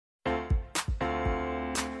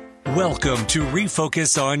Welcome to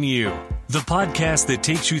Refocus on You, the podcast that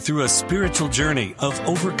takes you through a spiritual journey of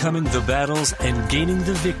overcoming the battles and gaining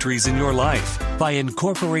the victories in your life by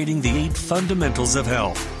incorporating the 8 fundamentals of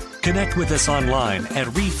health. Connect with us online at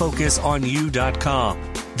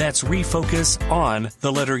refocusonu.com. That's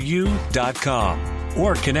refocus.on.com.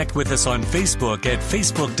 Or connect with us on Facebook at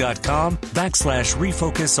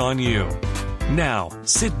facebook.com/refocusonu. Now,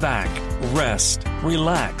 sit back, rest,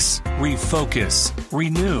 relax, refocus,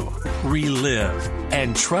 renew, relive,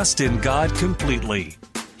 and trust in God completely.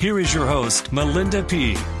 Here is your host, Melinda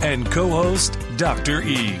P., and co-host, Dr.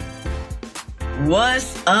 E.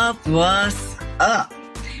 What's up? What's up?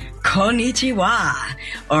 Konnichiwa.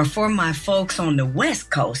 Or for my folks on the West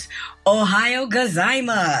Coast, Ohio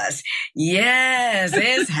gozaimasu. Yes,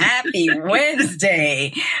 it's Happy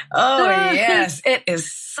Wednesday. Oh, yes. It is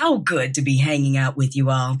so good to be hanging out with you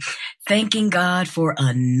all. Thanking God for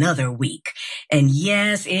another week. And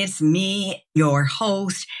yes, it's me, your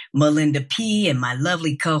host, Melinda P., and my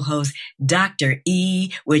lovely co-host, Dr.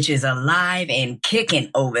 E., which is alive and kicking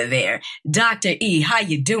over there. Dr. E., how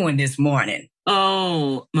you doing this morning?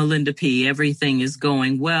 Oh, Melinda P., everything is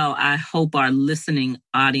going well. I hope our listening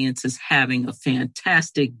audience is having a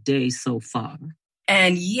fantastic day so far.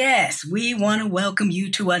 And yes, we want to welcome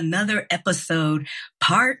you to another episode,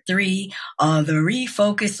 part 3 of the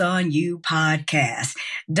Refocus on You podcast.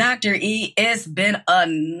 Dr. E, it's been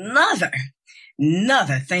another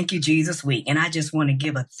Thank You Jesus week. And I just want to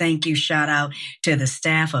give a thank you shout out to the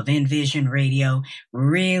staff of Envision Radio.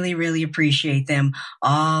 Really, really appreciate them.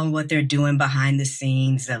 All what they're doing behind the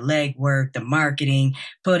scenes, the legwork, the marketing,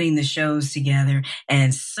 putting the shows together,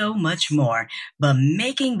 and so much more. But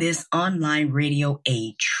making this online radio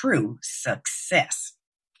a true success.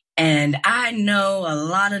 And I know a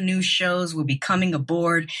lot of new shows will be coming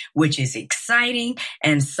aboard, which is exciting.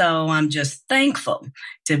 And so I'm just thankful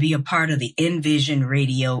to be a part of the Envision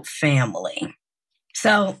Radio family.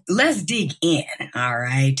 So let's dig in. All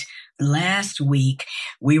right. Last week,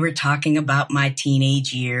 we were talking about my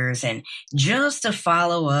teenage years, and just to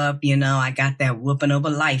follow up, I got that whooping of a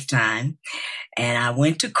lifetime, and I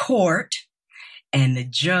went to court, and the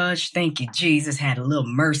judge, thank you, Jesus, had a little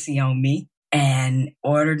mercy on me and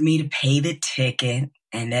ordered me to pay the ticket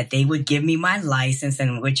and that they would give me my license,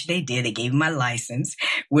 and which they did. They gave me my license,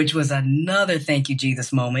 which was another thank you,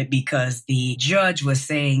 Jesus moment, because the judge was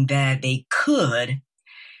saying that they could,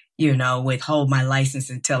 withhold my license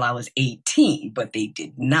until I was 18, but they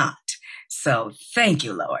did not. So thank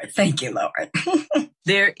you, Lord. Thank you, Lord.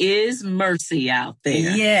 There is mercy out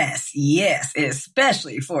there. Yes,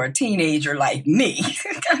 especially for a teenager like me.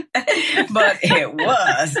 But it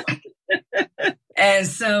was. And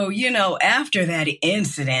so, after that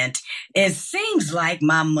incident, it seems like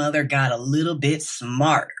my mother got a little bit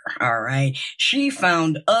smarter, all right? She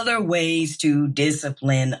found other ways to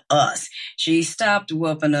discipline us. She stopped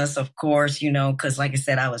whooping us, of course, because like I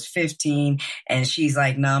said, I was 15, and she's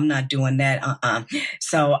like, no, I'm not doing that.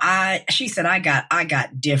 So she said, I got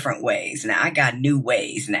different ways now. I got new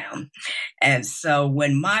ways now. And so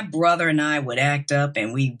when my brother and I would act up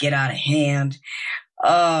and we'd get out of hand,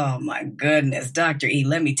 oh my goodness, Dr. E,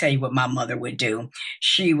 let me tell you what my mother would do.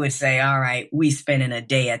 She would say, all right, we spending a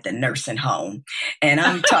day at the nursing home. And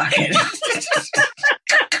I'm talking,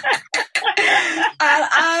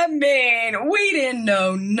 I mean, we didn't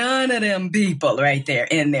know none of them people right there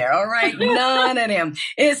in there. All right. None of them.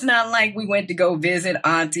 It's not like we went to go visit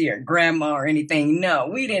auntie or grandma or anything. No,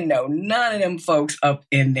 we didn't know none of them folks up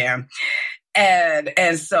in there.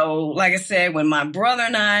 And so, like I said, when my brother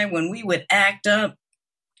and I, when we would act up,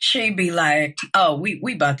 she'd be like, oh, we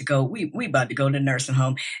about to go, we about to go to the nursing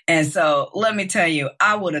home. And so let me tell you,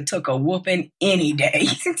 I would have took a whooping any day.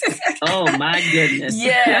 Oh my goodness.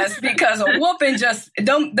 Yes, because a whooping just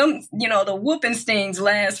the whooping stings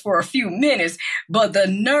last for a few minutes, but the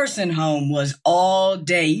nursing home was all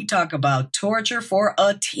day. You talk about torture for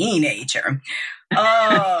a teenager.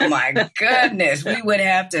 Oh my goodness. We would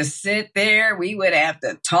have to sit there. We would have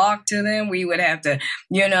to talk to them. We would have to,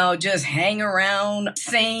 just hang around,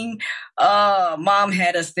 sing. Mom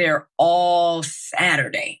had us there all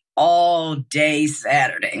Saturday, all day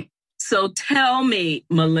Saturday. So tell me,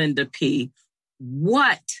 Melinda P.,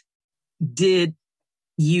 what did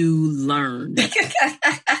you learn?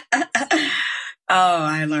 Oh,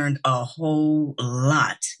 I learned a whole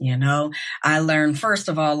lot, I learned, first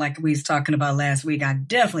of all, like we was talking about last week, I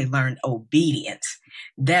definitely learned obedience.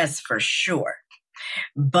 That's for sure.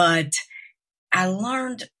 But I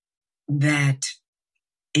learned that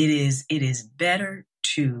it is better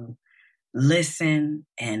to listen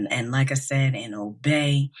and like I said, and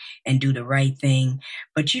obey and do the right thing.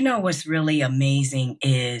 But you know what's really amazing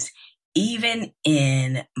is even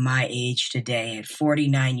in my age today, at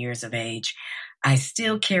 49 years of age, I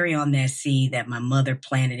still carry on that seed that my mother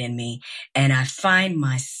planted in me. And I find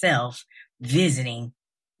myself visiting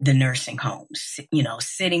the nursing homes,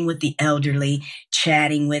 sitting with the elderly,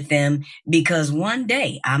 chatting with them, because one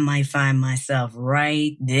day I might find myself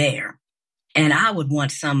right there. And I would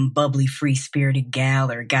want some bubbly, free-spirited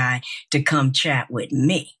gal or guy to come chat with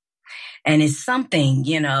me. And it's something,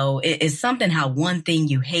 it's something how one thing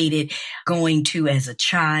you hated going to as a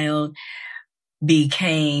child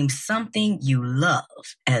became something you love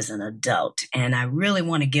as an adult. And I really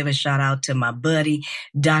want to give a shout out to my buddy,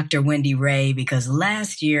 Dr. Wendy Ray, because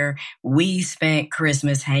last year we spent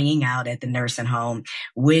Christmas hanging out at the nursing home,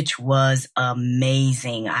 which was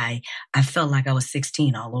amazing. I felt like I was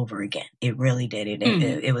 16 all over again. It really did.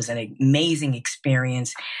 It was an amazing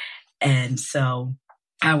experience. And so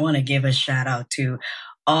I want to give a shout out to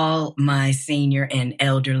all my senior and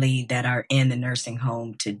elderly that are in the nursing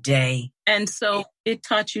home today. And so it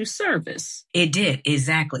taught you service. It did.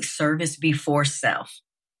 Exactly. Service before self.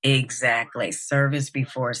 Exactly. Service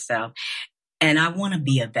before self. And I want to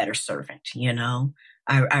be a better servant,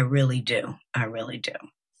 I really do. I really do.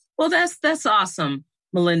 Well, that's awesome,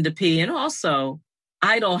 Melinda P. And also,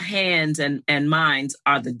 idle hands and minds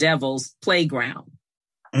are the devil's playground.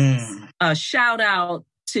 A shout out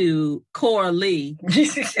to Cora Lee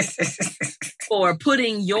for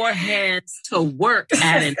putting your hands to work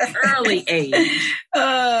at an early age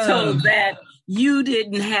so that you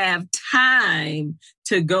didn't have time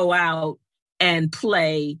to go out and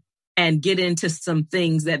play and get into some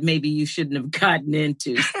things that maybe you shouldn't have gotten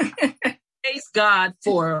into. Praise God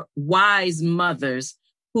for wise mothers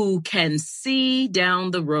who can see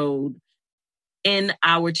down the road in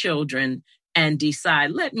our children and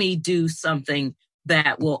decide, let me do something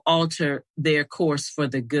that will alter their course for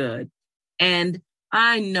the good. And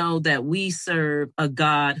I know that we serve a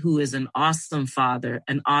God who is an awesome father,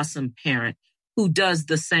 an awesome parent, who does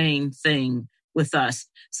the same thing with us.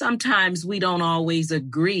 Sometimes we don't always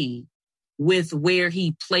agree with where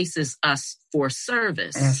he places us for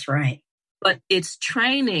service. That's right. But it's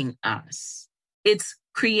training us. It's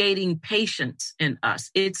creating patience in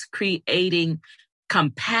us. It's creating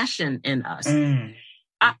compassion in us.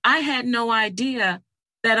 I had no idea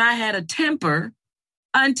that I had a temper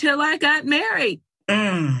until I got married.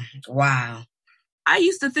 Wow. I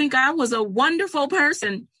used to think I was a wonderful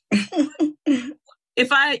person if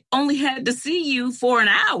I only had to see you for an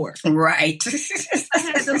hour. Right. I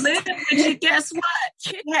had to live with you. Guess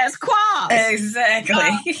what? It has claws. Exactly.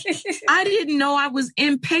 I didn't know I was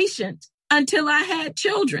impatient until I had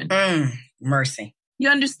children. Mercy. You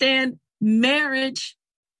understand? Marriage,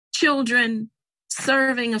 children,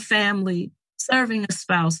 serving a family, serving a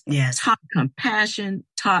spouse, yes, taught compassion,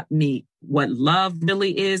 taught me what love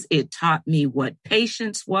really is. It taught me what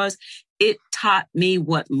patience was. It taught me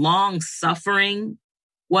what long suffering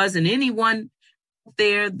was. And anyone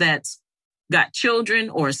there that's got children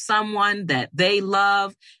or someone that they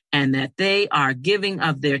love and that they are giving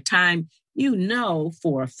of their time, you know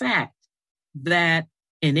for a fact that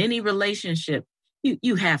in any relationship,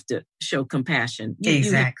 you have to show compassion.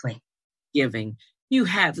 Exactly. Giving. You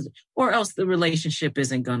have, or else the relationship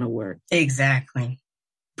isn't going to work. Exactly.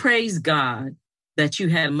 Praise God that you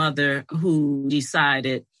had a mother who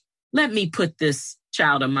decided, let me put this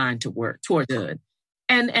child of mine to work toward good.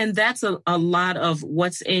 And that's a lot of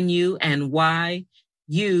what's in you and why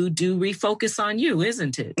you do refocus on you,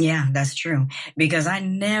 isn't it? Yeah, that's true. Because I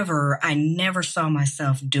never saw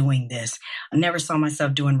myself doing this. I never saw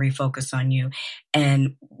myself doing refocus on you.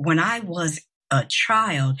 And when I was a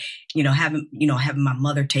child, having my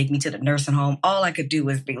mother take me to the nursing home, all I could do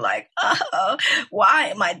was be like, oh, why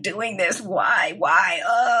am I doing this? Why?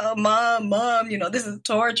 Oh, mom, this is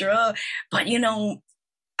torture. But,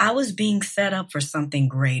 I was being set up for something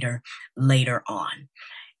greater later on.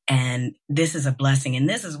 And this is a blessing. And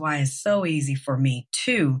this is why it's so easy for me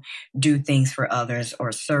to do things for others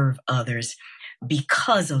or serve others,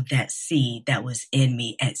 because of that seed that was in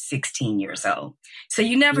me at 16 years old. So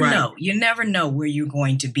you never know. You never know where you're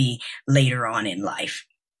going to be later on in life.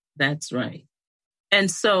 That's right. And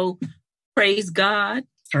so, praise God.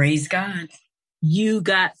 Praise God. You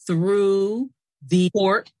got through the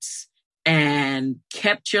courts and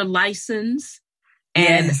kept your license.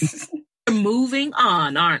 Yes. And moving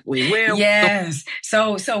on, aren't we? Yes.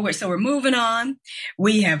 So we're moving on.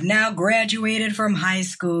 We have now graduated from high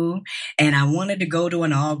school, and I wanted to go to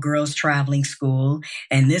an all-girls traveling school.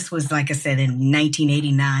 And this was, like I said, in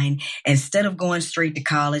 1989. Instead of going straight to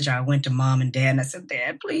college, I went to mom and dad, and I said,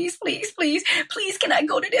 Dad, please, can I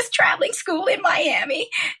go to this traveling school in Miami?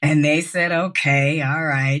 And they said, okay, all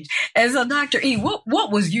right. And so, Dr. E,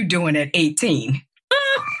 what was you doing at 18?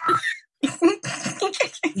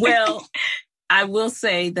 Well, I will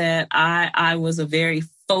say that I was a very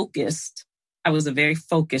focused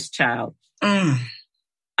child.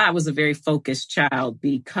 I was a very focused child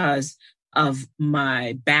because of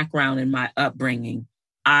my background and my upbringing.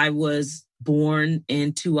 I was born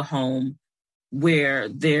into a home where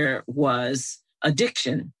there was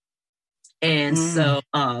addiction. And so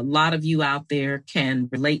a lot of you out there can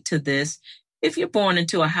relate to this. If you're born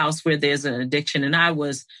into a house where there's an addiction, and I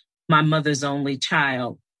was my mother's only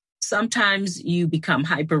child, sometimes you become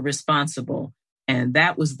hyper responsible. And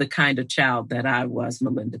that was the kind of child that I was,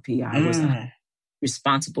 Melinda P. I was a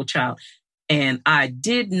responsible child. And I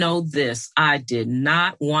did know this. I did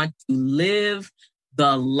not want to live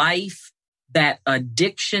the life that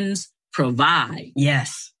addictions provide.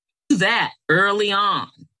 Yes. That early on.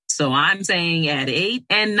 So I'm saying at 8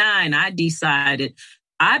 and 9, I decided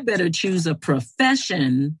I better choose a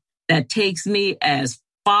profession that takes me as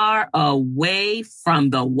far away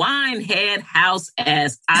from the winehead house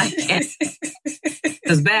as I can.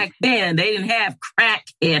 Because back then, they didn't have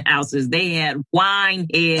crackhead houses. They had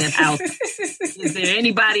winehead houses. Is there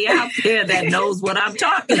anybody out there that knows what I'm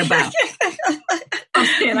talking about? I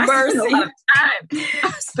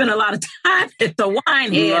spent a lot of time at the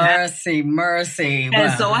winehead house. Mercy.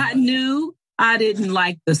 And so I knew I didn't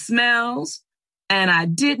like the smells, and I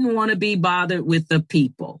didn't want to be bothered with the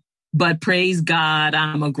people. But praise God,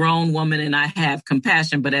 I'm a grown woman and I have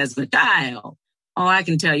compassion. But as a child, all I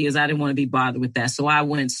can tell you is I didn't want to be bothered with that. So I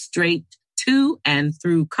went straight to and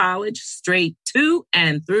through college, straight to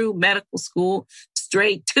and through medical school,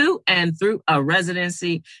 straight to and through a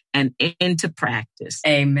residency and into practice.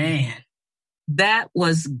 Amen. That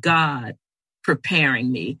was God preparing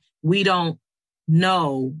me. We don't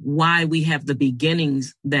know why we have the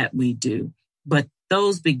beginnings that we do, but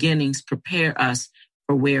those beginnings prepare us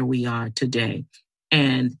for where we are today.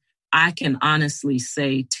 And I can honestly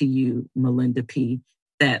say to you, Melinda P.,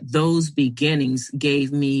 that those beginnings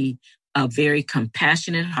gave me a very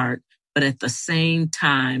compassionate heart, but at the same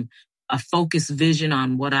time, a focused vision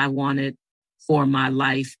on what I wanted for my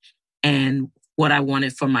life and what I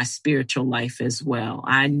wanted for my spiritual life as well.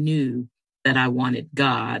 I knew that I wanted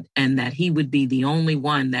God and that He would be the only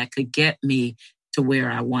one that could get me to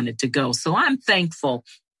where I wanted to go. So I'm thankful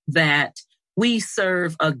that we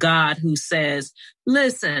serve a God who says,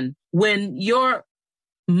 listen, when your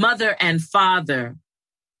mother and father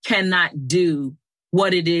cannot do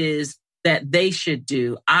what it is that they should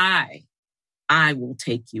do, I will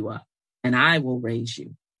take you up and I will raise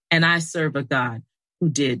you. And I serve a God who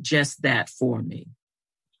did just that for me.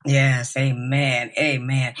 Yes, amen,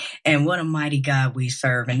 amen. And what a mighty God we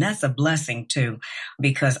serve. And that's a blessing too,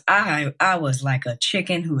 because I was like a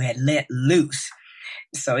chicken who had let loose.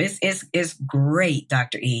 So it's great,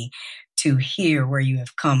 Dr. E, to hear where you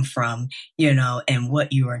have come from, and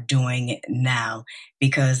what you are doing now.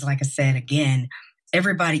 Because like I said, again,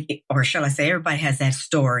 everybody has that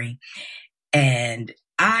story. And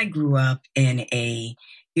I grew up in a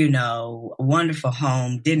wonderful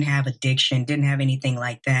home, didn't have addiction, didn't have anything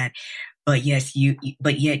like that. But yet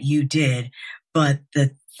you did. But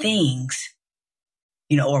the things,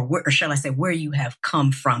 or shall I say, where you have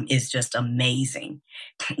come from is just amazing.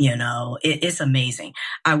 It's amazing.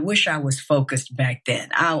 I wish I was focused back then.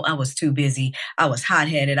 I was too busy. I was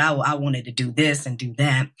hot-headed. I wanted to do this and do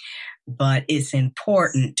that. But it's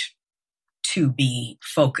important to be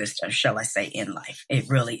focused, or shall I say, in life. It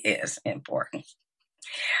really is important.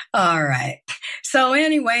 All right. So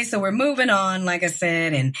anyway, we're moving on, like I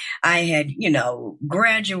said, and I had,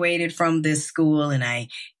 graduated from this school and I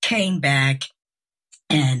came back.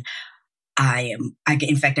 And I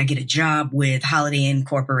get a job with Holiday Inn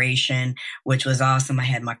Corporation, which was awesome. I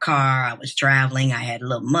had my car. I was traveling. I had a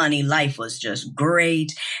little money. Life was just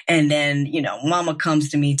great. And then, mama comes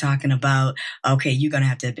to me talking about, okay, you're going to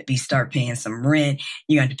have to start paying some rent.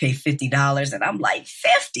 You're going to pay $50. And I'm like,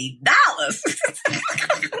 $50?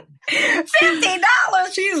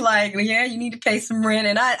 $50? She's like, yeah, you need to pay some rent.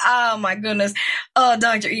 And oh my goodness.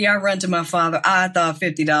 Dr. E, I run to my father. I thought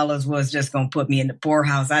 $50 was just going to put me in the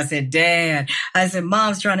poorhouse. I said, Dad, mad. I said,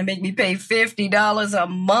 Mom's trying to make me pay $50 a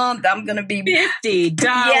month. I'm going to be $50.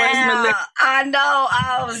 Yeah, I know.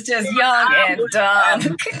 I was just young and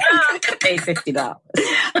dumb. Pay $50.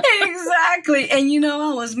 Exactly. And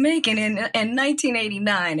I was making in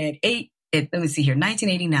 1989 let me see here,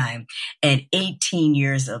 1989 at 18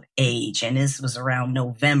 years of age. And this was around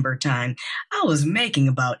November time. I was making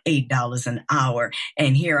about $8 an hour.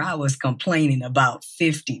 And here I was complaining about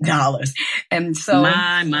 $50. And so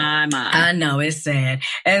my. I know, it's sad.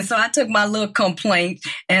 And so I took my little complaint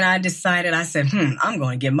and I said, I'm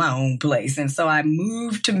going to get my own place. And so I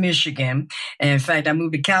moved to Michigan. And in fact, I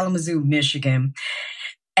moved to Kalamazoo, Michigan.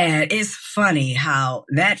 And it's funny how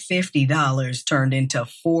that $50 turned into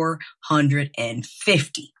 $450.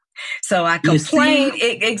 So I complained,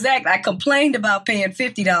 exactly. I complained about paying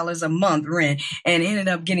 $50 a month rent and ended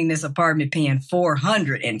up getting this apartment paying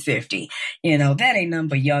 $450. That ain't nothing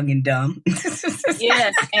but young and dumb.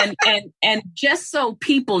 Yes. And just so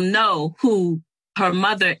people know who her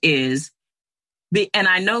mother is, and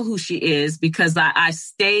I know who she is because I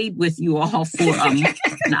stayed with you all for a month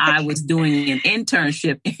and I was doing an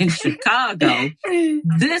internship in Chicago.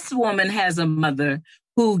 This woman has a mother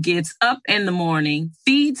who gets up in the morning,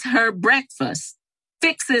 feeds her breakfast,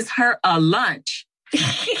 fixes her a lunch,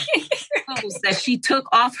 clothes that she took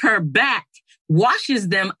off her back, washes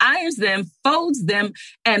them, irons them, folds them,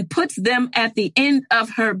 and puts them at the end of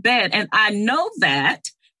her bed. And I know that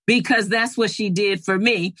because that's what she did for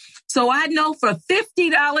me. So I know for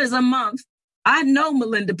 $50 a month, I know,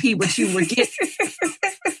 Melinda P., what you were getting.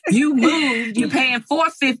 You moved, you paying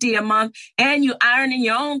 $450 a month, and you ironing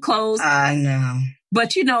your own clothes. I know.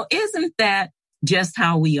 But, isn't that just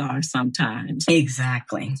how we are sometimes?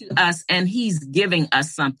 Exactly. To us, and he's giving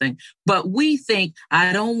us something. But we think,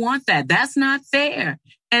 I don't want that. That's not fair.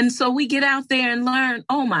 And so we get out there and learn,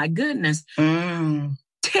 oh, my goodness.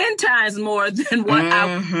 10 times more than what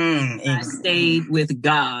I stayed with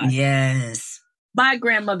God. Yes. My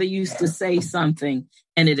grandmother used to say something,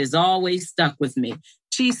 and it has always stuck with me.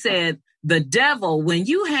 She said, the devil, when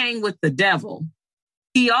you hang with the devil,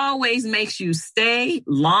 he always makes you stay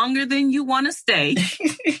longer than you want to stay,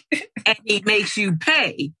 and he makes you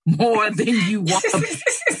pay more than you want to pay.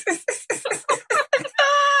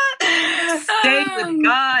 Stay with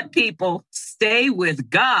God, people. Stay with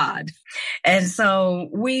God. And so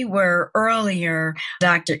we were earlier,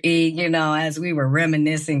 Dr. E, as we were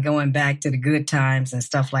reminiscing, going back to the good times and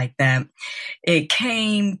stuff like that, it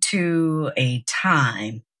came to a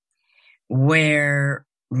time where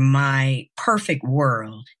my perfect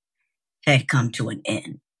world had come to an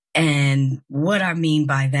end. And what I mean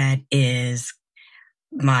by that is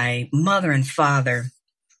my mother and father,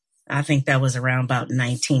 I think that was around about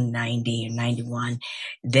 1990 or 91,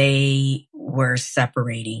 they were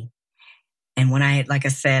separating. And when I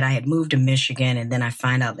had moved to Michigan, and then I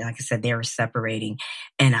find out, like I said, they were separating,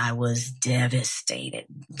 and I was devastated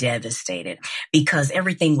because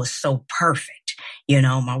everything was so perfect.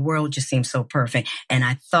 My world just seemed so perfect. And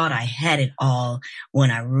I thought I had it all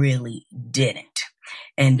when I really didn't.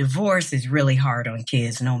 And divorce is really hard on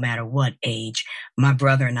kids, no matter what age. My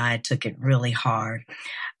brother and I took it really hard.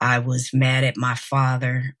 I was mad at my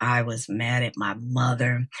father. I was mad at my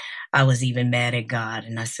mother. I was even mad at God.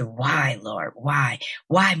 And I said, why, Lord? Why?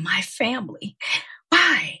 Why my family?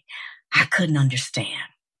 Why? I couldn't understand.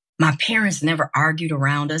 My parents never argued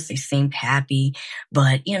around us. They seemed happy.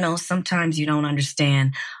 But, sometimes you don't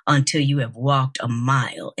understand until you have walked a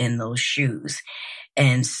mile in those shoes.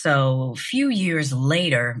 And so a few years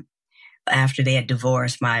later, after they had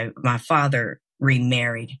divorced, my father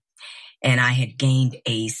remarried, and I had gained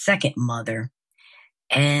a second mother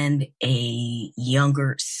and a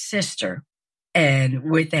younger sister. And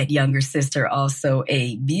with that younger sister, also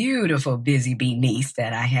a beautiful busy bee niece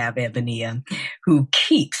that I have, Ebony, who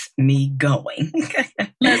keeps me going.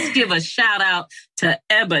 Let's give a shout out to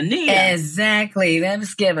Ebony. Exactly.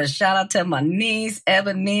 Let's give a shout out to my niece,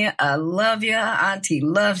 Ebony. I love you. Auntie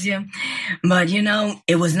loves you. But,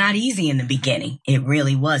 it was not easy in the beginning. It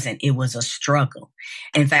really wasn't. It was a struggle.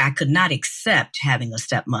 In fact, I could not accept having a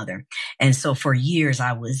stepmother. And so for years,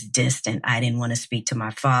 I was distant. I didn't want to speak to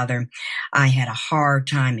my father. I had a hard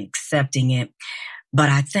time accepting it. But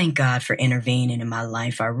I thank God for intervening in my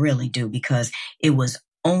life. I really do, because it was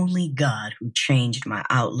only God who changed my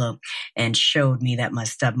outlook and showed me that my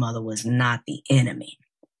stepmother was not the enemy.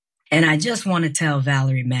 And I just want to tell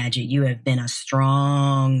Valerie Magid, you have been a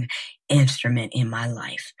strong instrument in my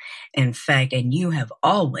life. In fact, and you have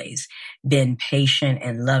always been patient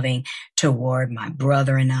and loving toward my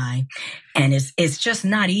brother and I. And it's just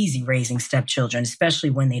not easy raising stepchildren,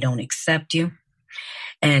 especially when they don't accept you.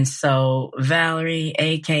 And so, Valerie,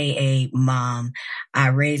 AKA Mom, I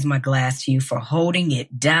raise my glass to you for holding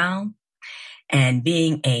it down and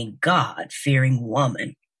being a God-fearing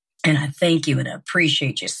woman. And I thank you and I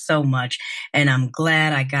appreciate you so much. And I'm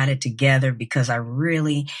glad I got it together because I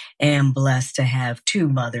really am blessed to have two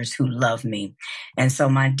mothers who love me. And so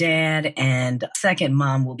my dad and second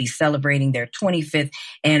mom will be celebrating their 25th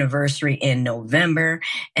anniversary in November.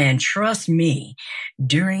 And trust me,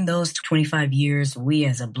 during those 25 years, we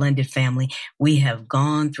as a blended family, we have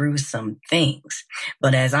gone through some things.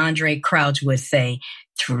 But as Andre Crouch would say,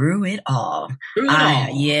 through it all.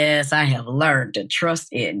 Yes, I have learned to trust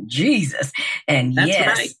in Jesus. And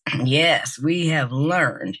yes, we have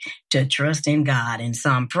learned to trust in God. And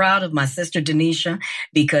so I'm proud of my sister Denisha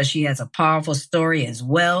because she has a powerful story as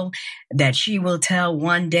well that she will tell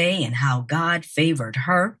one day and how God favored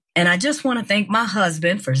her. And I just want to thank my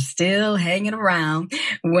husband for still hanging around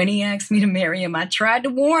when he asked me to marry him. I tried to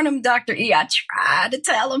warn him, Dr. E. I tried to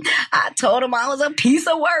tell him. I told him I was a piece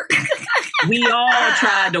of work. We all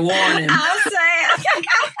tried to warn him. I'm saying,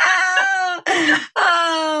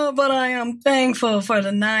 but I am thankful for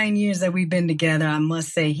the 9 years that we've been together. I must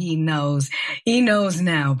say he knows. He knows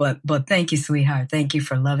now. But thank you, sweetheart. Thank you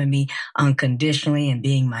for loving me unconditionally and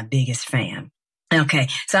being my biggest fan. Okay,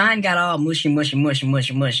 so I ain't got all mushy.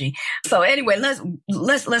 So anyway,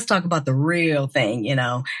 let's talk about the real thing,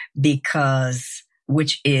 because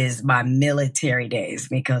which is my military days.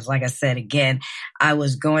 Because like I said, again, I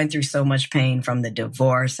was going through so much pain from the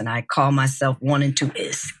divorce and I call myself wanting to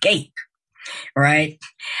escape. Right?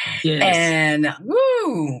 Yes. And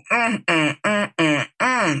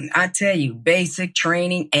I tell you, basic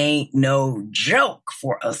training ain't no joke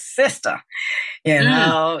for a sister.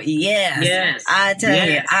 Yes. I tell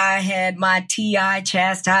you, I had my TI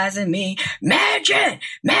chastising me. Magic,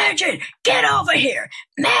 get over here.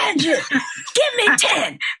 Magic, give me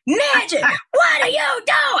 10. Magic, what are you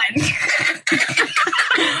doing?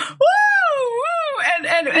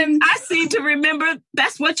 And I seem to remember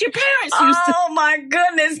that's what your parents used to. Oh my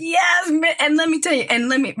goodness, yes. And let me tell you, and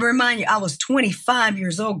let me remind you, I was 25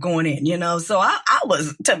 years old going in, so I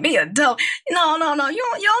was, to be adult. No, you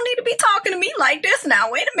don't need to be talking to me like this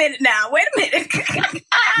now. Wait a minute.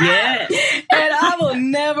 Yeah. And I will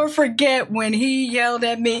never forget when he yelled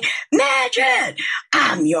at me, Magic,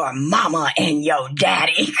 I'm your mama and your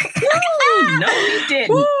daddy. Woo, no, he didn't.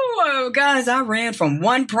 Woo, guys, I ran from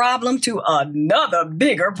one problem to another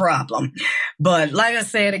bigger problem. But like I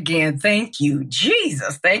said again, thank you,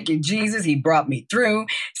 Jesus. Thank you, Jesus. He brought me through.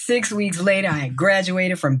 6 weeks later, I had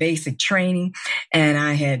graduated from basic training and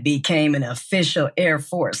I had became an official Air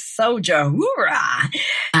Force soldier. Hoorah!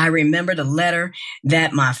 I remember the letter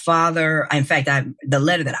that my father, in fact, the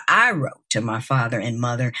letter that I wrote to my father and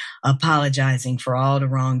mother, apologizing for all the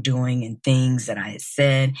wrongdoing and things that I had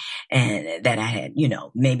said and that I had,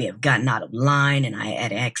 maybe have gotten out of line, and I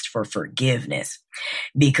had asked for forgiveness.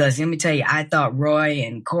 Because let me tell you, I thought Roy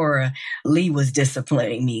and Cora Lee was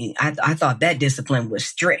disciplining me. I thought that discipline was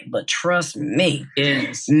strict, but trust me,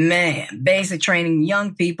 yes, man, basic training,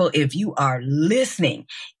 young people, if you are listening,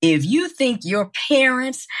 if you think your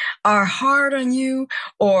parents are hard on you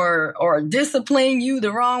or disciplining you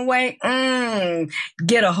the wrong way,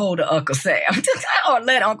 get a hold of Uncle Sam or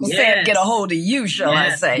let Uncle Sam get a hold of you, shall I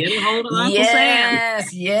say. Get a hold of Uncle Sam.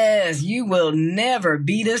 Yes, you will never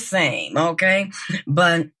be the same, okay?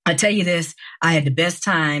 But I tell you this, I had the best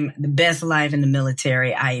time, the best life in the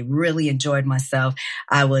military. I really enjoyed myself.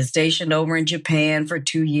 I was stationed over in Japan for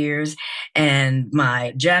 2 years, and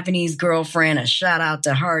my Japanese girlfriend, a shout out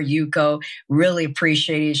to her, Yuko, really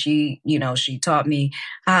appreciated. She taught me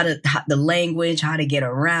the language, how to get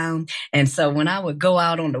around. And so when I would go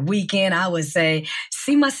out on the weekend, I would say,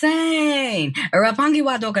 "Sumimasen, Rapangi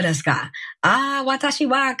wa doka desu ka? Watashi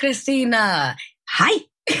wa Christina. Hai."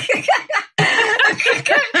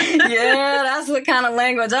 Yeah, that's what kind of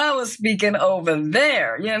language I was speaking over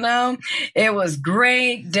there, It was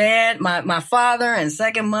great. Dad, my father and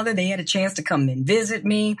second mother, they had a chance to come and visit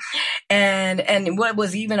me. And what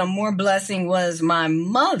was even a more blessing was my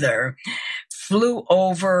mother flew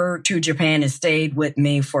over to Japan and stayed with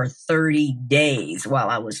me for 30 days while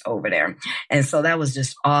I was over there. And so that was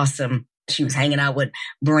just awesome. She was hanging out with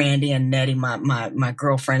Brandy and Nettie, my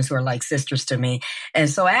girlfriends who are like sisters to me. And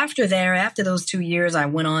so after those 2 years, I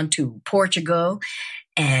went on to Portugal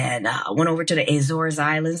and went over to the Azores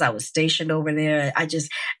Islands. I was stationed over there.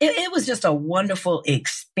 It was just a wonderful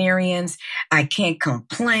experience. I can't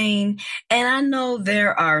complain. And I know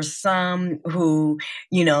there are some who,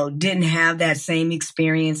 didn't have that same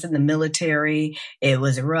experience in the military. It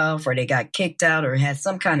was rough or they got kicked out or had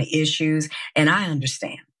some kind of issues. And I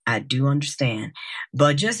understand. I do understand.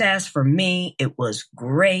 But just as for me, it was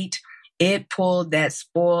great. It pulled that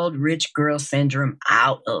spoiled rich girl syndrome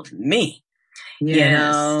out of me. Yes. You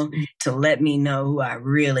know, to let me know who I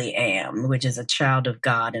really am, which is a child of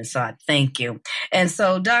God. And so I thank you. And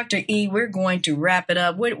so, Dr. E, we're going to wrap it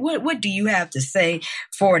up. What do you have to say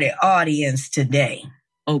for the audience today?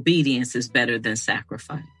 Obedience is better than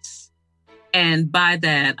sacrifice. And by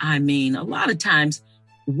that, I mean, a lot of times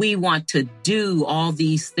we want to do all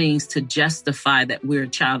these things to justify that we're a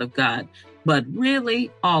child of God. But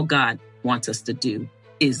really, all God wants us to do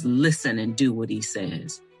is listen and do what he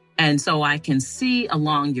says. And so I can see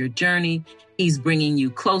along your journey, he's bringing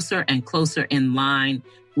you closer and closer in line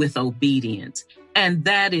with obedience. And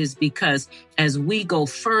that is because as we go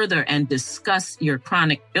further and discuss your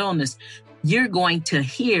chronic illness, you're going to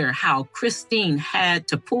hear how Christine had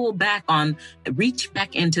to reach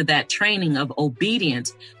back into that training of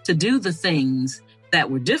obedience to do the things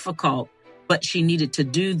that were difficult, but she needed to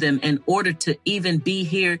do them in order to even be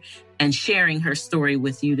here and sharing her story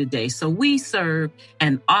with you today. So we serve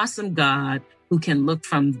an awesome God who can look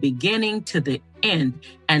from the beginning to the end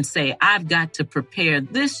and say, I've got to prepare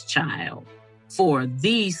this child for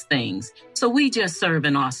these things. So we just serve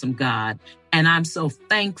an awesome God. And I'm so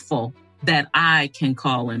thankful that I can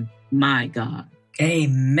call him my God.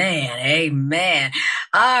 Amen. Amen.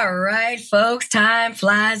 All right, folks, time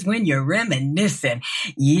flies when you're reminiscing.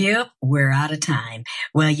 Yep, we're out of time.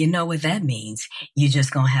 Well, you know what that means. You're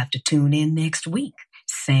just going to have to tune in next week.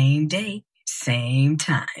 Same day, same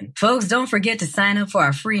time. Folks, don't forget to sign up for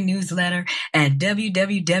our free newsletter at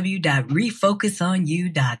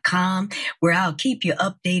www.refocusonyou.com, where I'll keep you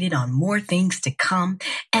updated on more things to come.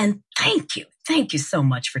 And thank you. Thank you so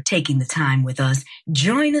much for taking the time with us.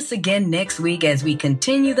 Join us again next week as we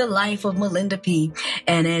continue the life of Melinda P.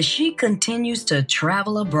 and as she continues to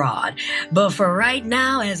travel abroad. But for right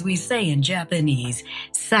now, as we say in Japanese,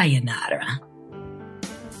 sayonara.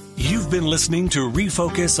 You've been listening to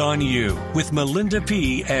Refocus on You with Melinda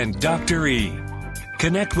P. and Dr. E.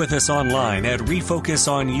 Connect with us online at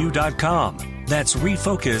refocusonyou.com. That's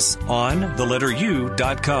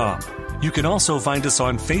refocusonu.com. You can also find us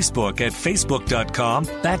on Facebook at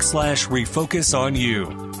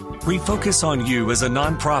facebook.com/refocusonyou. Refocus on You is a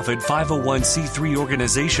nonprofit 501c3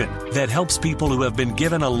 organization that helps people who have been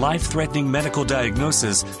given a life-threatening medical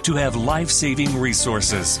diagnosis to have life-saving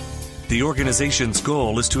resources. The organization's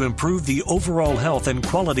goal is to improve the overall health and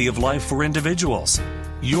quality of life for individuals.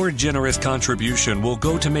 Your generous contribution will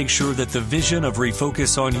go to make sure that the vision of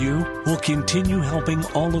Refocus on You will continue helping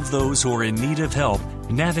all of those who are in need of help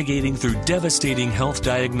navigating through devastating health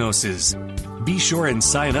diagnoses. Be sure and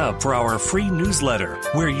sign up for our free newsletter,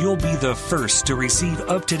 where you'll be the first to receive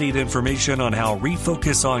up-to-date information on how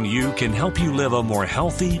Refocus on You can help you live a more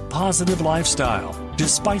healthy, positive lifestyle,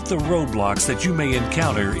 despite the roadblocks that you may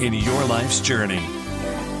encounter in your life's journey.